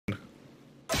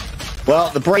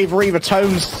Well, the bravery, the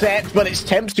tone's set, but it's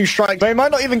Tempz to strike. They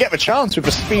might not even get the chance with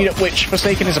the speed at which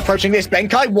Forsaken is approaching this.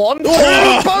 Benkai, 1, 2,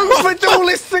 both the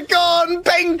duelists are gone!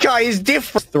 Benkai is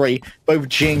different. 3, both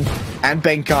Jinggg and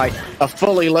Benkai are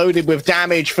fully loaded with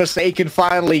damage. Forsaken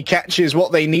finally catches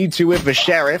what they need to with the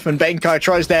Sheriff, and Benkai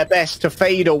tries their best to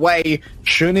fade away.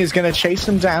 Shun is going to chase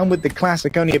them down with the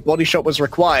classic. Only a body shot was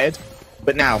required.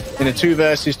 But now, in a 2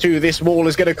 versus 2, this wall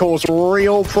is going to cause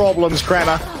real problems,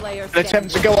 Kremer. An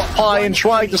attempt to go up high and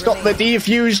try to stop the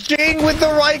defuse. Jinggg with the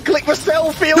right click for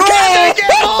selfie. Can they get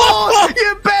more?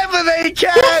 You better they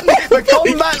can! The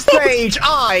combat stage,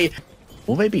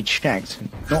 will they be checked?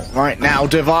 Not right now.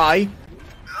 Devi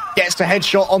gets the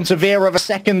headshot onto Vera. The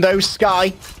second, though,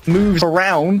 Skye moves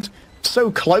around.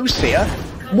 So close here.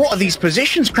 What are these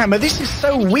positions, Kremer? This is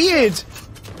so weird.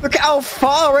 Look at how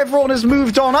far everyone has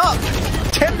moved on up.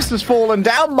 Tempz has fallen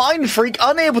down. mindfreak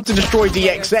unable to destroy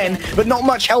DXN, but not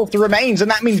much health remains, and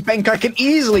that means Benkai can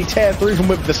easily tear through them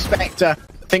with the Spectre.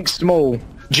 Think small.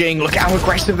 Jinggg, look how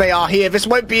aggressive they are here. This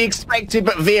won't be expected,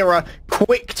 but Vera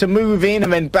quick to move in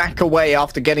and then back away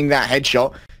after getting that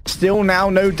headshot. Still now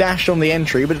no dash on the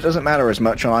entry, but it doesn't matter as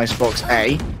much on Icebox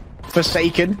A.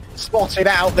 Forsaken spotted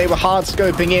out. They were hard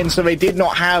scoping in, so they did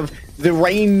not have the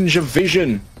range of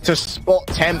vision to spot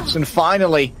Tempz, and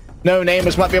finally no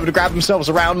namers might be able to grab themselves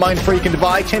around. mindfreak and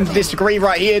Devi tend to disagree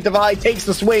right here. Devi takes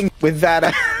the swing with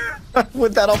that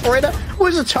with that operator.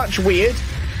 Was a touch weird.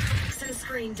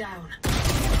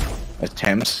 As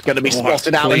Tempz going to be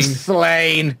spotted out and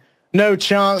slain. No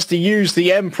chance to use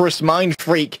the Empress.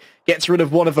 mindfreak gets rid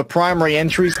of one of the primary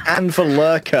entries and for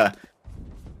Lurker.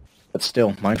 But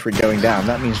still, mindfreak going down.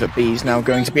 That means that B is now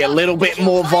going to be a little bit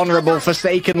more vulnerable.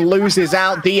 Forsaken loses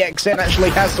out. DXN actually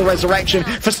has the resurrection.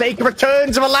 Forsaken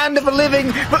returns to the land of the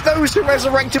living, but those who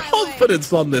resurrected...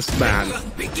 Confidence on this man.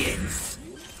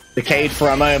 Decayed for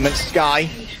a moment. Skye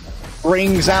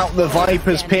brings out the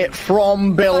Viper's Pit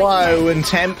from below, and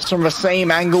Tempz from the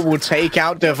same angle will take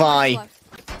out Devi.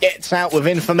 Gets out with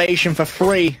information for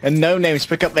free, and no names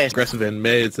pick up this. Aggressive in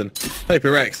mids and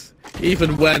HyperX.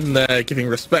 Even when they're giving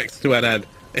respect to NN,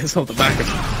 it's on the back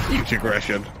of huge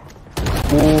aggression.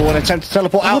 Ooh, an attempt to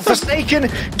teleport out. Forsaken,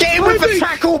 get in with the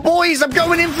tackle, boys. I'm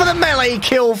going in for the melee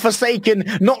kill. Forsaken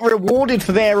not rewarded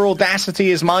for their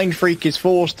audacity as mindfreak is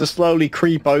forced to slowly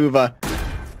creep over.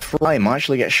 Fry might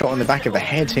actually get shot in the back of the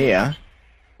head here.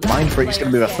 mindfreak's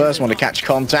going to be the first one to catch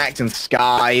contact, and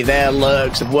Skye, their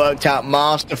lurks have worked out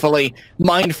masterfully.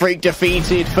 mindfreak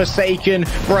defeated, Forsaken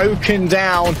broken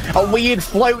down. A weird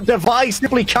float device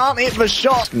simply can't hit the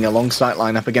shot. A long sight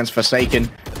line up against Forsaken,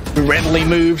 who readily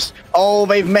moves. Oh,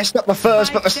 they've messed up the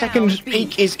first, but the second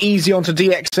peek is easy onto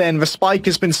DXN. The spike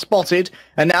has been spotted,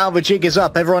 and now the jig is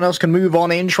up. Everyone else can move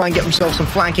on in, try and get themselves some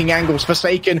flanking angles.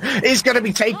 Forsaken is going to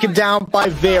be taken down by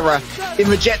Vera. In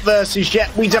the Jet versus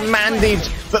Jet, we demanded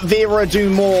that Vera do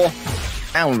more.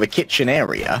 Now in the kitchen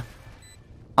area,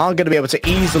 are going to be able to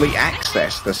easily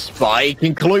access the spike,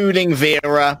 including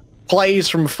Vera. Plays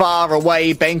from far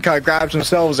away. Benkai grabs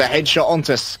themselves a headshot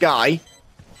onto Skye.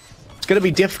 It's going to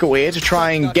be difficult here to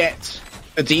try and get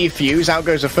a defuse. Out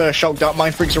goes the first shock dart.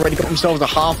 mindfreak's already got themselves a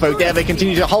half vote there. They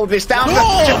continue to hold this down. The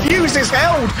defuse is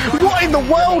held. What in the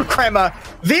world, Kremer?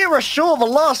 Vera sure the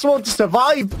last one to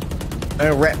survive.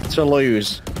 No rep to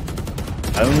lose.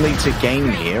 Only to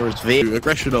gain here as Vera.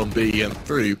 Aggression on B and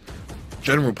through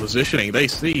general positioning, they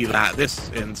see that this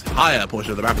entire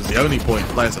portion of the map is the only point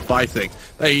players are fighting.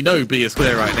 They know B is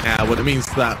clear right now, but it means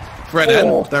that for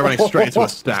NN, they're running straight into a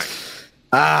stack.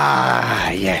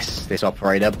 Ah, yes, this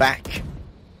operator back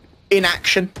in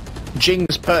action.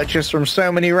 Jingg's purchase from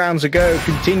so many rounds ago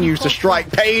continues to strike.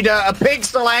 Pader, a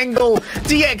pixel angle.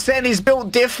 DXN is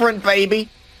built different, baby.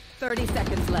 30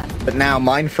 seconds left. But now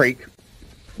mindfreak,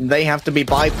 they have to be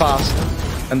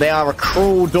bypassed, and they are a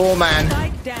cruel doorman.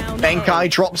 Benkai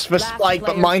drops the spike,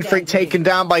 but mindfreak taken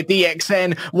down by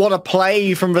DXN. What a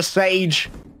play from the Sage.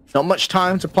 Not much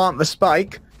time to plant the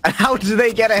spike. And how do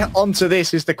they get onto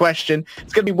this is the question.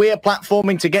 It's going to be weird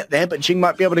platforming to get there, but Jinggg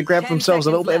might be able to grab themselves a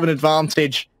little bit of an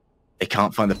advantage. They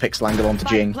can't find the pixel angle onto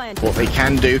Jinggg. What they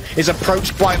can do is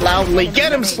approach quite loudly.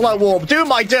 Get him, slow orb. Do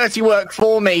my dirty work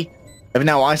for me. They've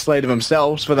now isolated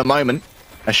themselves for the moment.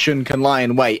 A Shun can lie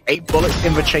in wait. 8 bullets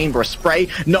in the chamber. A spray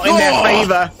not in their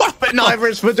favor, but neither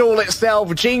is the duel itself.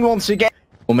 Jinggg once again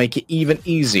will make it even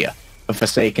easier for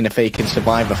Forsaken if they can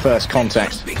survive the first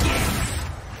contact.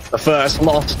 The first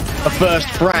loss, the first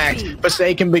frag.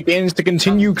 Forsaken begins to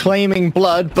continue claiming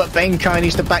blood, but Benkai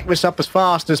needs to back this up as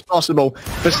fast as possible.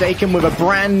 Forsaken with a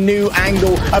brand new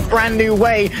angle, a brand new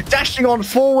way, dashing on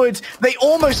forward. They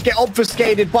almost get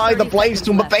obfuscated by the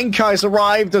Bladestorm, but Benkai's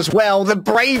arrived as well. The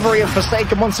bravery of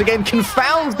Forsaken once again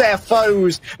confounds their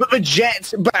foes, but the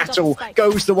jet battle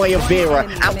goes the way of Vera.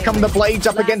 Out come the Blades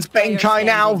up against Benkai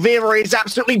now. Vera is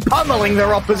absolutely pummeling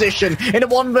their opposition. In a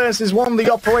 1 versus 1, the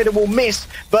operator will miss,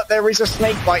 but there is a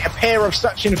snake bite. A pair of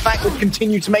such, in fact, would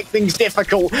continue to make things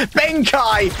difficult.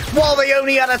 Benkai, while they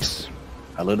only had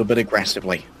a little bit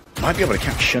aggressively. Might be able to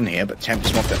catch Shun here, but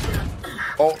Tempz want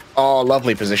to... Oh,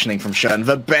 lovely positioning from Shun.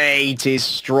 The bait is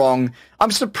strong.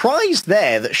 I'm surprised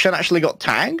there that Shun actually got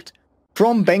tagged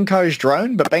from Benkai's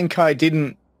drone, but Benkai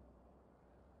didn't,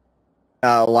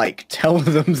 like, tell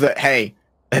them that, hey,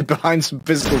 they're behind some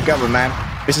physical cover, man.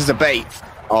 This is a bait.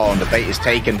 Oh, and the bait is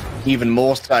taken even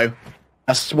more so.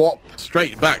 A swap.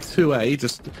 Straight back to A,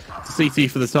 just to CT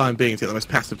for the time being, to get the most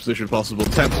passive position possible.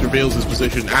 Tempz reveals his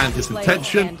position and his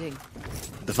intention.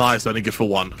 The fire's only good for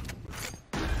 1.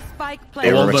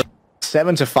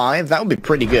 7-5, that would be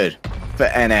pretty good for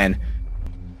NN.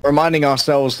 Reminding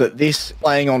ourselves that this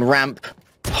playing on ramp,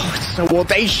 it's so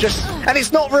audacious, and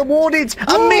it's not rewarded.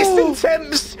 A miss, and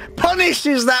Tempz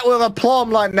punishes that with a plum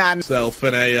like that. Self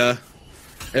in a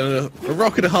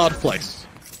rock in a hard place.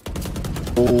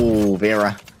 Oh,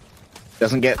 Vera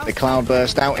doesn't get the cloud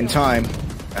burst out in time.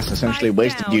 That's essentially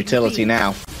wasted utility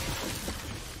now.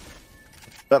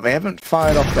 But they haven't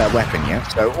fired off their weapon yet,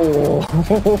 so...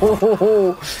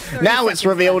 Oh. Now it's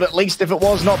revealed, at least if it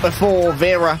was not before.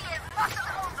 Vera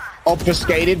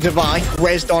obfuscated, Devi,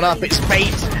 rezzed on up, it's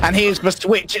bait, and here's the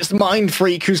switch. It's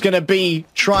mindfreak who's going to be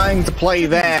trying to play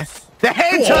there. The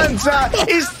headhunter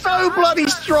is so bloody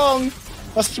strong.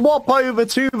 A swap over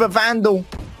to the Vandal.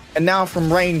 And now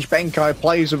from range, Benkai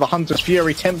plays with a Hunter's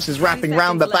Fury. Tempz is wrapping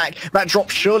round the back. That drop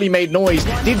surely made noise.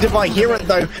 Did Devi hear it,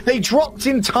 though? They dropped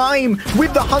in time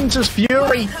with the Hunter's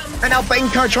Fury. And now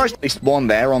Benkai tries... At least one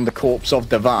there on the corpse of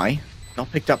Devi.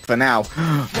 Not picked up for now. Look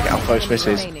at how close this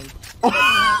is.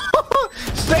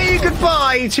 Say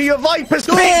goodbye to your Viper's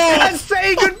pick and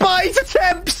say goodbye to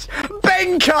Tempz.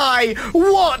 Benkai,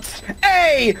 what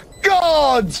a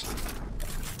god!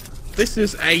 This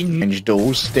is a... Range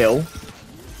duel still.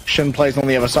 Shun plays on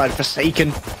the other side. Forsaken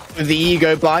with the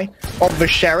ego buy of the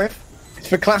Sheriff. It's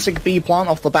the classic B plant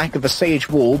off the back of the Sage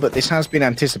Wall, but this has been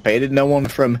anticipated. No one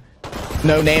from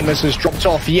No Namers has dropped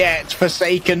off yet.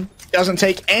 Forsaken doesn't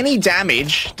take any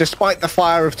damage, despite the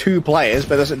fire of 2 players,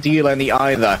 but doesn't deal any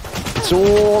either. It's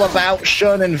all about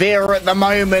Shun and Vera at the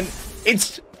moment.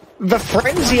 It's the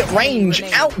frenzy at range,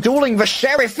 out-dueling the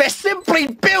Sheriff. They're simply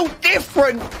built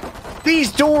different.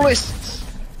 These duelists,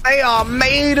 they are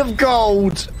made of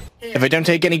gold. If they don't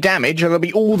take any damage, it'll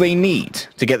be all they need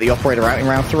to get the operator out in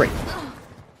round 3.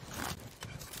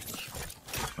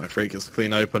 Freak is a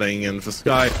clean opening, and for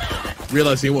Sky,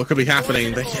 realizing what could be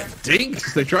happening, they get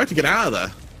dinked. They tried to get out of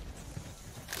there.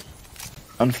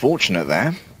 Unfortunate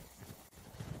there.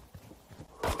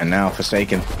 And now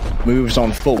Forsaken moves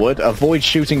on forward, avoid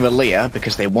shooting the Leah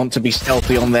because they want to be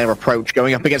stealthy on their approach,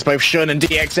 going up against both Shun and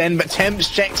DXN, but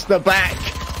Tempz checks the back.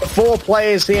 The 4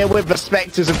 players here with the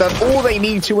Spectres have done all they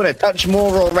need to and a touch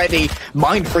more already.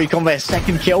 Mindfreak on their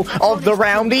 2nd kill of the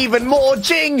round, even more.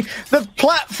 Jinggg, the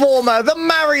platformer, the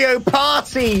Mario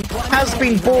Party has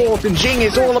been bought, and Jinggg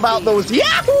is all about those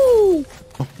Yahoo!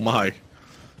 Oh my.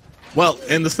 Well,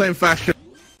 in the same fashion...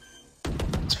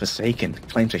 Forsaken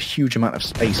claims a huge amount of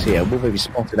space here. Will they be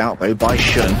spotted out, though, by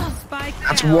Shun?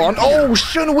 That's 1. Oh,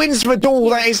 Shun wins the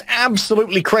duel. That is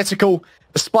absolutely critical.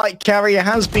 The spike carrier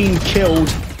has been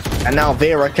killed. And now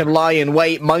Vera can lie in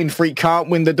wait. Mindfreak can't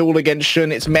win the duel against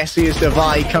Shun. It's messy as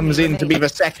Devi comes in to be the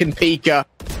 2nd peeker.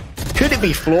 Could it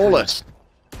be flawless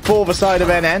for the side of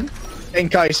NN?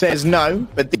 Benkai says no,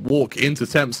 but they walk into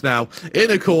Tempz now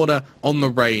in a corner on the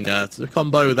Reina to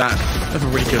combo that never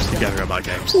really goes together in my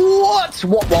games. What?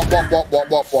 What?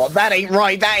 That ain't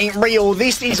right. That ain't real.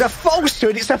 This is a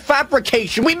falsehood. It's a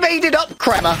fabrication. We made it up,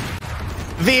 Kremmer.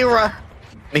 Vera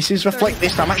misses the flick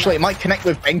this time. Actually, it might connect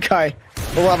with Benkai.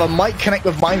 Or rather, might connect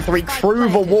with Mindfreak through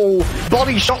the wall.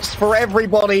 Body shots for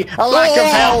everybody. A lack of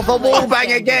health. A wall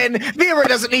bang again. Vera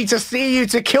doesn't need to see you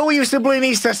to kill you. Simply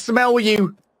needs to smell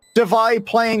you. Devi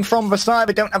playing from the side.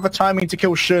 They don't have the timing to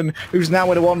kill Shun, who's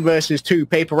now in a 1 versus 2.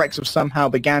 Paper-Rex have somehow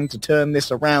began to turn this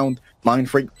around.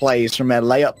 Mindfreak plays from their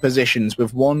layup positions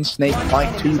with 1 snake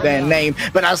bite to their name.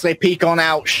 But as they peek on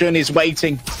out, Shun is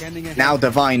waiting. Now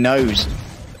Devi knows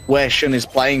where Shun is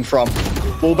playing from.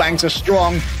 Wallbangs are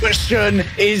strong, but Shun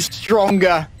is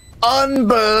stronger.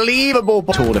 Unbelievable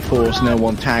tour de force, no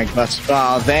one tagged thus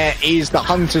far. There is the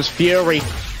Hunter's Fury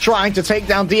trying to take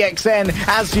down DXN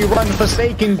as you run.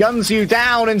 Forsaken guns you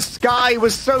down, and Sky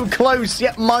was so close,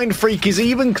 yet mindfreak is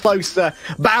even closer.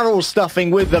 Barrel stuffing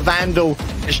with the Vandal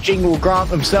as Jinggg will grant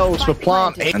themselves for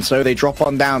planting, and so they drop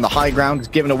on down. The high ground is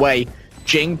given away.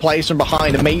 Jinggg plays from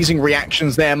behind. Amazing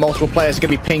reactions there. Multiple players are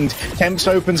going to be pinged. Tempz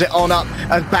opens it on up.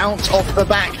 A bounce off the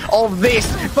back of this.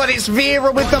 But it's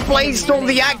Vera with the Bladestorm.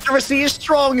 The accuracy is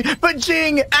strong. But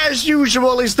Jinggg, as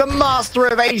usual, is the master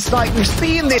of A-Sight. We've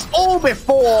seen this all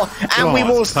before. And we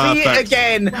will see it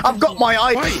again. I've got my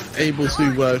eye. Quite able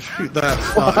to shoot that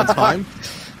start in time.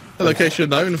 The location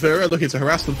known. Vera looking to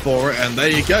harass them for it. And there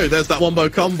you go. There's that wombo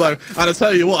combo. And I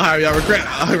tell you what, Harry,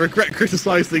 I regret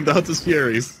criticizing the Hunter's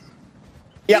Furies.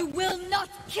 Yep. You will not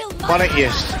kill my Why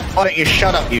don't you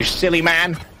shut up, you silly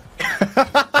man?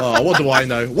 Oh, what do I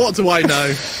know? What do I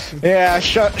know? Yeah,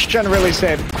 Shun really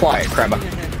said, quiet, Kremer.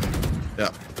 Yeah,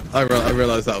 I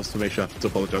realised that was for me, Shun. To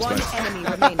apologise, One mate. enemy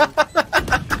remaining.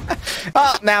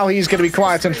 Now he's going to be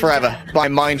quietened forever by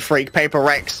mindfreak. Paper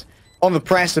on the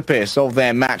precipice of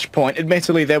their match point.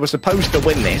 Admittedly, they were supposed to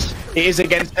win this. It is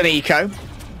against an eco,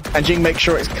 and Jinggg makes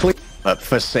sure it's clear. But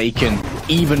Forsaken,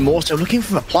 even more so, looking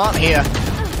for the plant here.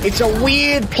 It's a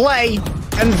weird play,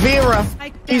 and Vera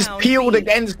is peeled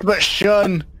against, but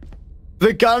Shun,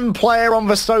 the gun player on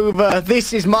Vasova,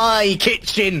 this is my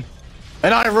kitchen,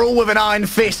 and I rule with an iron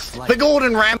fist. The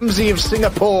Gordon Ramsay of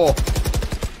Singapore.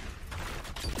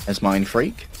 As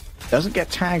mindfreak doesn't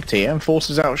get tagged here and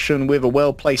forces out Shun with a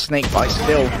well-placed snake bite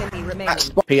still.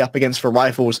 That's P up against for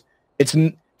rifles. It's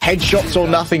headshots or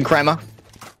nothing, Kremer.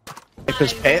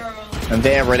 Viper's pit, and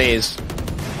there it is.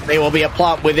 There will be a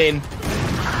plant within.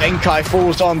 Benkai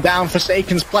falls on down.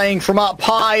 Forsaken's playing from up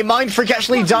high. Mindfreak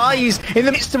actually dies in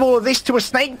the midst of all of this to a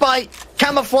snake bite.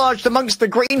 Camouflaged amongst the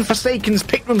green. Forsaken's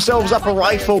pick themselves up a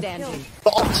rifle,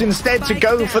 but opts instead to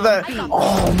go for the...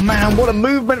 Oh man, what a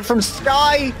movement from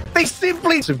Sky. They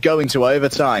simply... of going to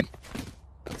overtime.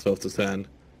 12 to 10.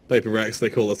 Paper Rex, they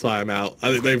call a timeout.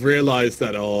 I think they've realised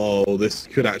that, oh, this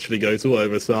could actually go to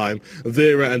overtime.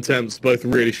 Vera and Tempz both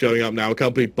really showing up now,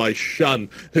 accompanied by Shun,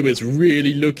 who is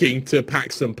really looking to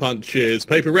pack some punches.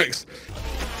 Paper Rex.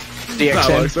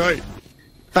 DXN. Right.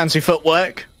 Fancy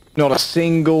footwork. Not a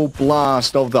single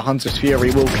blast of the Hunter's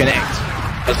Fury will connect.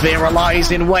 As Vera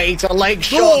lies in wait, a leg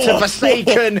shot to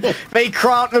Forsaken. They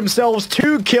grant themselves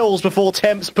 2 kills before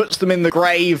Tempz puts them in the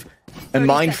grave. And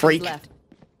mindfreak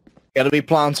gotta be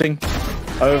planting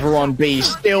over on B.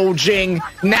 Still Jinggg.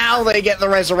 Now they get the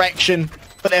resurrection,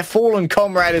 but their fallen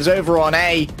comrade is over on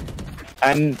A.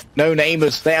 And no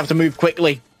namers. They have to move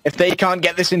quickly. If they can't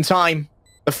get this in time,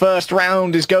 the first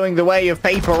round is going the way of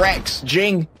Paper Rex.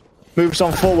 Jinggg moves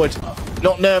on forward.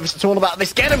 Not nervous at all about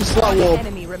this. Get him, Slow Orb.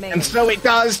 And so it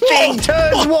does. Jinggg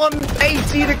turns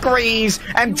 180 degrees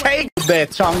and takes their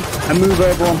tongue and move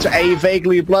over onto A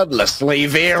vaguely bloodlessly.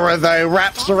 Vera, though,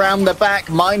 wraps around the back.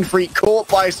 Mindfreak caught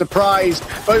by surprise.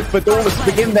 Both Fedorlas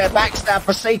begin their backstab.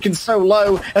 Forsaken so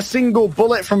low. A single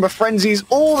bullet from a frenzy is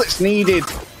all that's needed.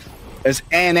 As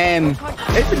NN,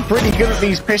 they've been pretty good at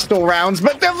these pistol rounds,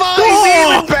 but Devi's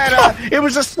even better! It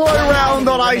was a slow round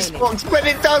on Icebox, but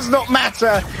it does not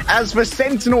matter, as the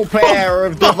sentinel pair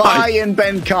of Devi and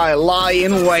Benkai lie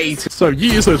in wait. So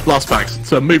you use those blast packs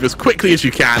to move as quickly as you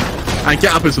can and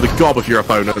get up into the gob of your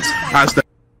opponents. As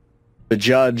the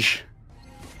judge,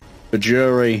 the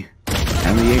jury,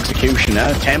 and the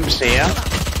executioner, Tempz here,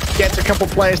 gets a couple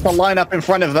players to line up in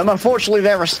front of them. Unfortunately,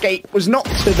 their escape was not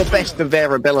to the best of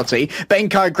their ability.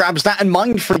 Benkai grabs that, and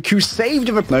mindfreak, who saved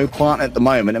with no plant at the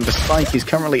moment, and the spike is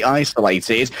currently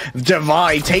isolated.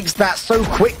 Devi takes that so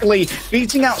quickly,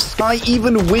 beating out Sky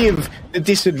even with the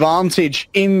disadvantage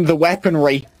in the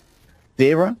weaponry.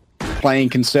 Vera playing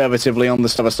conservatively on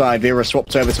the other side. Vera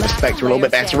swapped over to the Spectre, a little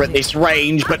bit better at this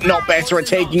range, but not better at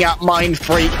taking out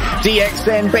mindfreak.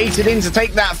 DXN baited in to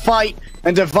take that fight,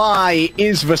 and Devi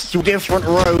is the different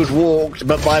road walked,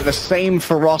 but by the same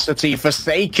ferocity.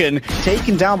 Forsaken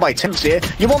taken down by Tempz here.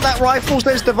 You want that rifles?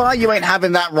 There's Devi. You ain't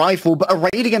having that rifle, but a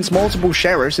raid against multiple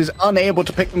sheriffs is unable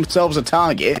to pick themselves a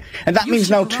target, and that means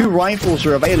now 2 rifles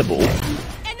are available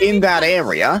in that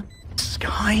area.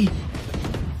 Sky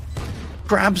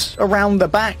grabs around the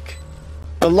back.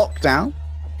 The lockdown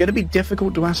going to be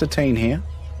difficult to ascertain here,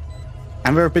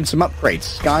 and there have been some upgrades.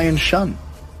 Sky and Shun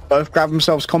both grab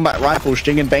themselves combat rifles.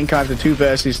 Jinggg and Benkai have the 2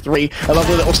 versus 3. A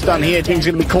lovely little stun here. Jingg's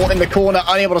going to be caught in the corner,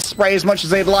 unable to spray as much as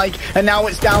they'd like, and now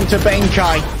it's down to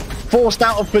Benkai, forced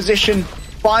out of position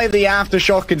by the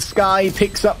aftershock, and Sky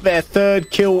picks up their 3rd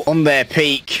kill on their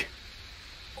peak.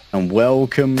 And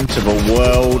welcome to the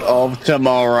world of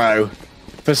tomorrow.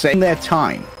 For saying their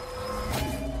time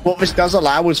What this does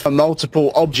allow is for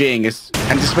multiple objects.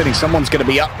 Anticipating someone's going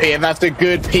to be up here. That's a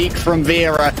good peek from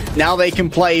Vera. Now they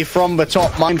can play from the top.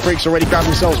 Mindfreak's already grabbed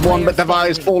themselves one, but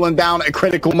Devi's fallen down at a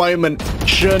critical moment.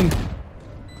 Shun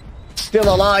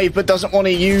still alive, but doesn't want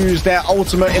to use their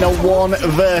ultimate in a 1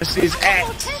 versus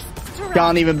X.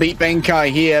 Can't even beat Benkai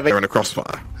here. They're in a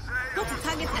crossfire.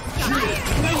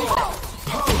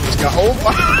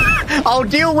 Oh, I'll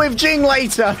deal with Jinggg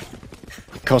later.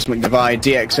 Cosmic Divide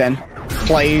DXN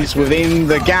plays within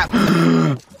the gap.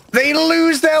 They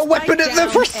lose their weapon at the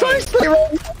precisely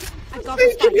wrong.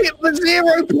 They can hit the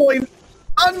 0 point.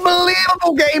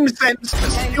 Unbelievable game sense.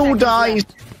 Still dies.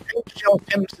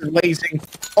 Tempz is waiting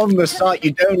on the site.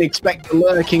 You don't expect the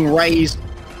lurking raise.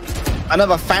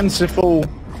 Another fanciful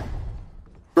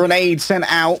grenade sent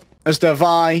out as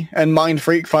Devi and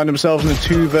mindfreak find themselves in a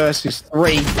 2 versus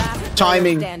 3.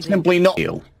 Timing simply not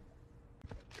deal.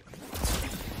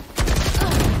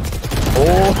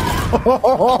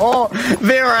 Oh,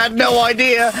 Vera had no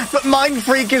idea, but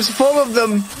mindfreak is full of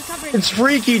them. It's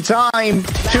freaky time.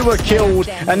 2 are killed,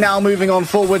 and now moving on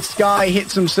forward. Sky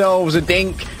hits themselves a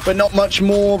dink, but not much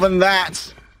more than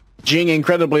that. Jinggg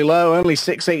incredibly low, only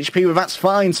 6 HP, but that's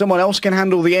fine. Someone else can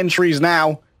handle the entries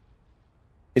now.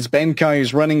 It's Benkai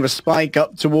who's running the spike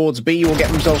up towards B. Will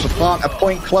get themselves a plant, a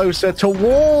point closer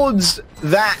towards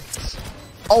that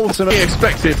ultimate. He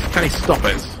expected. Can he stop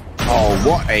it? Oh,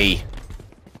 what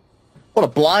a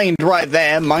blind right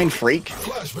there, mindfreak.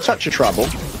 Such a trouble.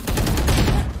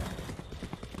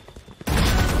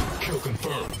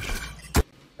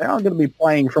 They are going to be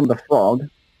playing from the frog.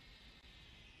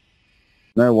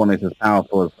 No one is as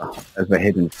powerful as the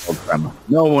hidden frog tremor.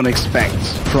 No one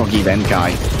expects Froggy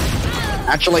Benkai.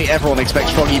 Actually, everyone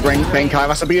expects Froggy Benkai.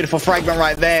 That's a beautiful fragment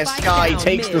right there. Sky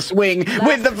takes the swing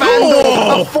with the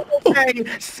Vandal. A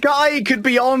 4K. Sky could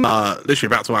be on.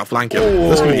 Literally about to outflank him.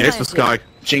 This could be ace for Sky.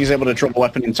 Jingg's able to drop a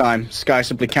weapon in time. Sky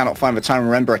simply cannot find the time.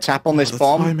 Remember, a tap on this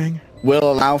bomb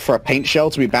will allow for a paint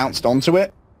shell to be bounced onto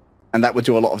it, and that would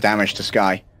do a lot of damage to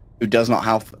Sky, who does not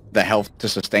have the health to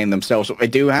sustain themselves. What they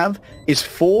do have is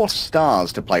 4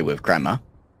 stars to play with, Crema,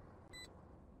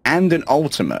 and an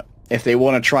ultimate if they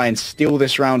want to try and steal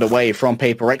this round away from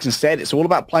Paper X. Instead, it's all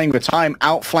about playing with time,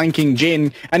 outflanking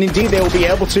Jinggg, and indeed they will be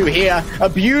able to here. A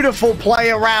beautiful play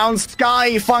around.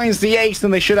 Sky finds the ace,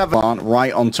 and they should have a plant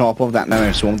right on top of that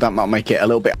nano swarm. That might make it a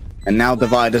little bit. And now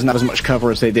Devi doesn't have as much cover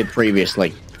as they did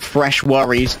previously. Fresh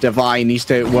worries. Devi needs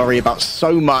to worry about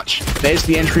so much. There's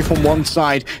the entry from one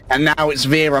side, and now it's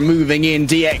Vera moving in.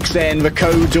 DXN, the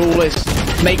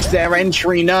co-duelist, makes their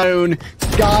entry known.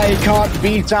 Sky can't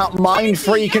beat out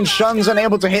mindfreak, and Shun's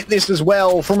unable to hit this as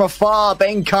well. From afar,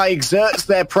 Benkai exerts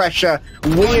their pressure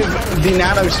with the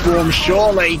nano swarm,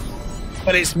 surely.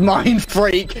 But it's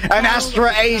mindfreak, and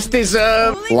Astra Ace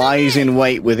deserved. Lies in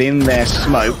wait within their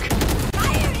smoke.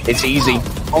 It's easy.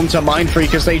 Onto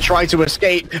mindfreak as they try to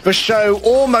escape. The show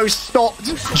almost stopped,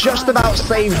 just about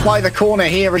saved by the corner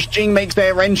here as Jinggg makes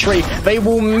their entry. They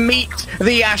will meet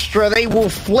the Astra. They will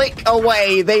flick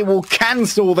away. They will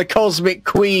cancel the Cosmic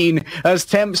Queen as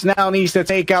Tempz now needs to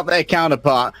take out their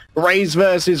counterpart. Raze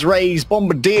versus Raze.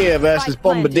 Bombardier versus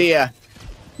Bombardier.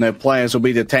 No players will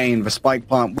be detained. The spike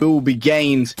plant will be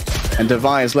gained. And Devi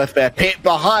has left their pit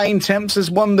behind. Tempz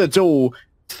has won the duel.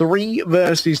 3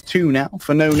 versus 2 now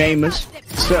for no-namers.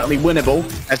 Certainly winnable.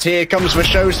 As here comes the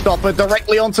showstopper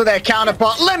directly onto their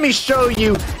counterpart. Let me show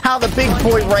you how the big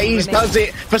boy Raze does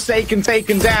it. Forsaken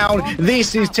taken down.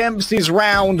 This is Tempz's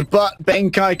round, but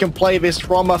Benkai can play this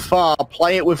from afar.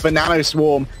 Play it with the nano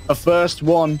swarm. The first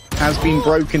one has been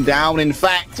broken down, in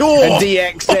fact. And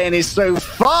DXN is so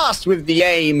fast with the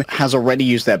aim. Has already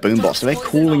used their boombox, so they're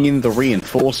calling in the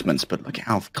reinforcements. But look at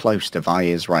how close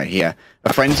Devi is right here.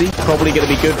 A frenzy, probably going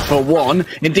to be good for 1.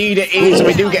 Indeed it is, and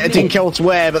we do get a dink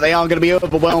elsewhere, but they are going to be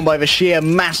overwhelmed by the sheer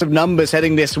massive numbers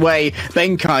heading this way.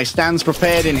 Benkai stands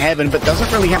prepared in heaven, but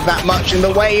doesn't really have that much in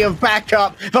the way of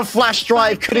backup. The flash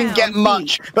drive couldn't get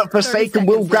much, but Forsaken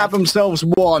will grab themselves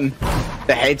 1.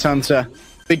 The Headhunter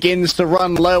begins to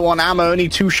run low on ammo. Only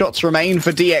 2 shots remain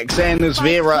for DXN as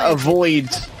Vera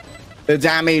avoids the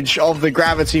damage of the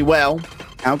gravity well.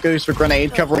 Out goes the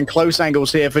grenade, covering close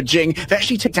angles here for Jinggg. They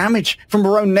actually take damage from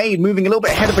their own nade, moving a little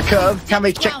bit ahead of the curve. Can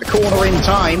they check the corner in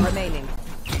time?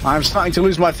 I'm starting to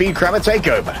lose my feed. Crabber, take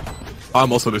over.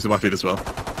 I'm also losing my feed as well.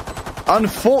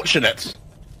 Unfortunate.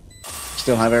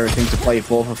 Still have everything to play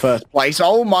for first place.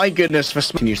 Oh my goodness, for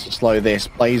continues to slow this.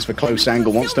 Plays for close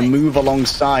angle, wants to move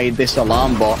alongside this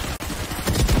alarm bot.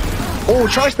 Oh,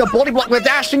 tries to body block the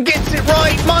dash and gets it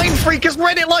right. Mindfreak has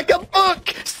read it like a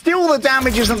book. Still the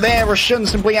damage isn't there as Shun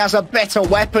simply has a better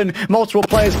weapon. Multiple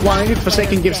players blinded.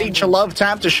 Forsaken gives each a love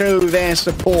tap to show their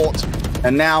support.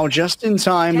 And now, just in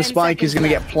time, the spike is going to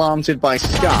get planted by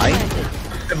Sky.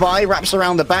 Devi wraps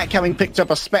around the back, having picked up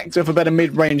a Spectre for better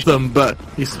mid-range. But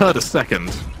he's heard a second.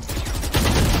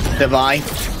 Devi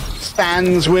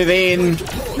stands within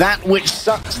that which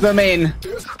sucks them in.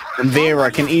 And Vera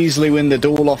can easily win the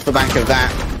duel off the back of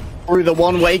that. Through the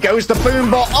one-way goes the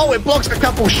boombot. Oh, it blocks a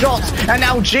couple shots. And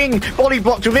now Jinggg body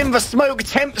blocked within the smoke.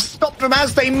 Tempz stopped them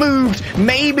as they moved.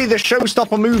 Maybe the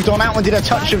showstopper moved on out and did a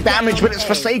touch of damage, but it's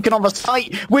Forsaken on the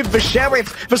site with the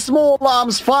Sheriff. The small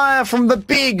arms fire from the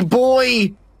big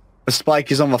boy. The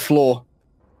spike is on the floor.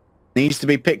 Needs to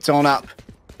be picked on up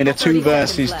in a 2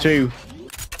 versus 2.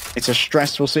 It's a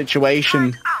stressful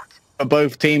situation for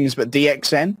both teams, but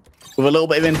DXN, with a little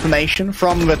bit of information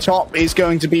from the top, is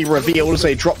going to be revealed as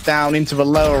they drop down into the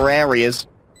lower areas.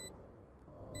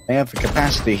 They have the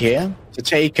capacity here to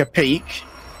take a peek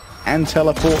and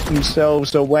teleport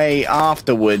themselves away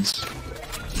afterwards.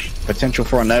 Potential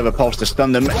for a Nova Pulse to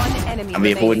stun them, and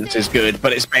the avoidance is good,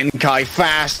 but it's Benkai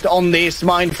fast on this.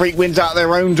 Mindfreak wins out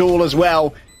their own duel as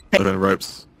well. Within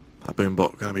ropes, that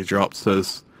boombot going to be dropped,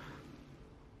 says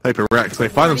paperreks. They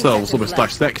find themselves almost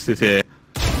dissected here.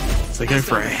 They go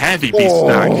for a heavy beast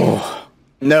stack.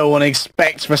 No one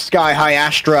expects the Sky High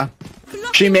Astra.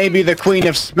 She may be the queen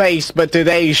of space, but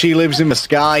today she lives in the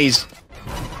skies.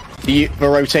 The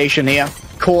rotation here.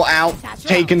 Caught out,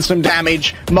 taken some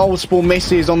damage, multiple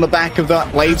misses on the back of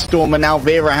that Blade Storm, and now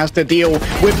Vera has to deal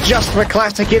with just the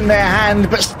classic in their hand,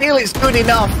 but still it's good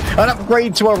enough. An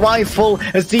upgrade to a rifle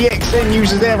as DXN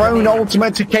uses their own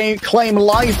ultimate to claim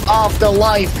life after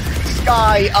life.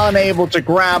 Sky unable to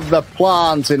grab the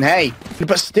plant, and hey,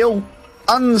 but still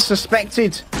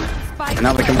unsuspected. And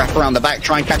now they can wrap around the back,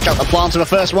 try and catch out the plant. The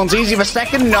first one's easy, the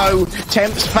second, no.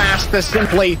 Tempz faster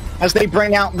simply as they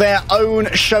bring out their own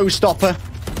showstopper.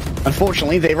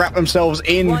 Unfortunately, they wrap themselves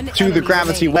into the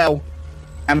gravity well.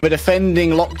 And the defending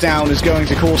lockdown is going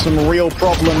to cause some real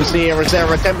problems here as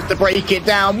they're attempting to break it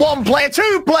down. 1 player,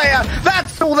 2 player!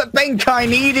 That's all that Benkai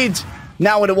needed!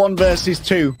 Now in a 1 versus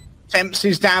 2. Tempz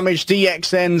is damaged,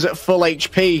 DXN's at full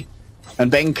HP.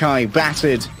 And Benkai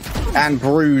battered and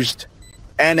bruised.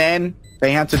 NN,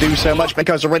 they had to do so much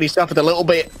because already suffered a little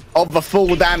bit of the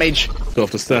full damage.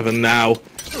 After 7 now.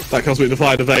 That comes with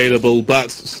Divide available, but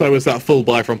so is that full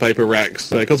buy from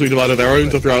paperreks. Because we divided their own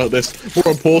to throw at this.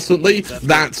 More importantly,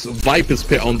 that's Viper's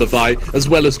Pit on Divide, as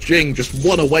well as Jinggg just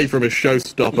 1 away from his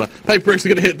showstopper. Paperreks are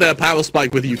going to hit their power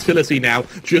spike with utility now,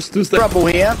 just as they... Trouble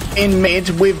here in mid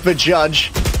with the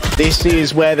Judge. This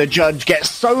is where the Judge gets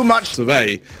so much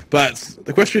survey, but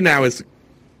the question now is,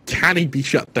 can he be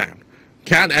shut down?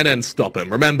 Can NN stop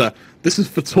him? Remember, this is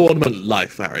for tournament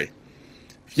life, Harry.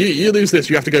 If you lose this,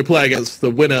 you have to go play against the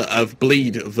winner of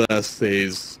Bleed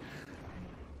versus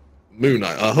Moon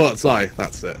Knight. Heart's Eye,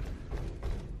 that's it.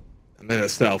 And then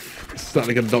itself, it's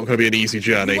certainly not going to be an easy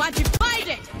journey.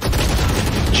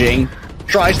 Jinggg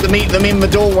tries to meet them in the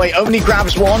doorway, only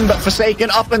grabs one, but Forsaken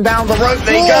up and down the rope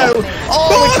they go.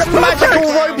 Oh, it's a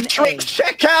magical rope trick.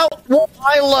 Check out what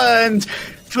I learned.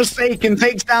 Forsaken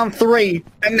takes down 3,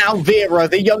 and now Vera,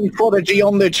 the young prodigy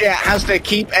on the jet, has to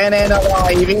keep NN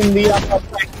alive in the upper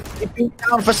back. They beat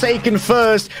down Forsaken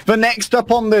first. The next up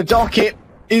on the docket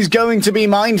is going to be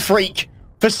Mindfreak.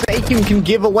 Forsaken can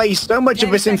give away so much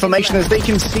of this information as they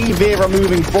can see Vera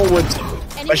moving forward.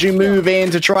 As you move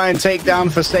in to try and take down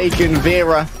Forsaken,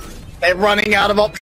 Vera, they're running out of options.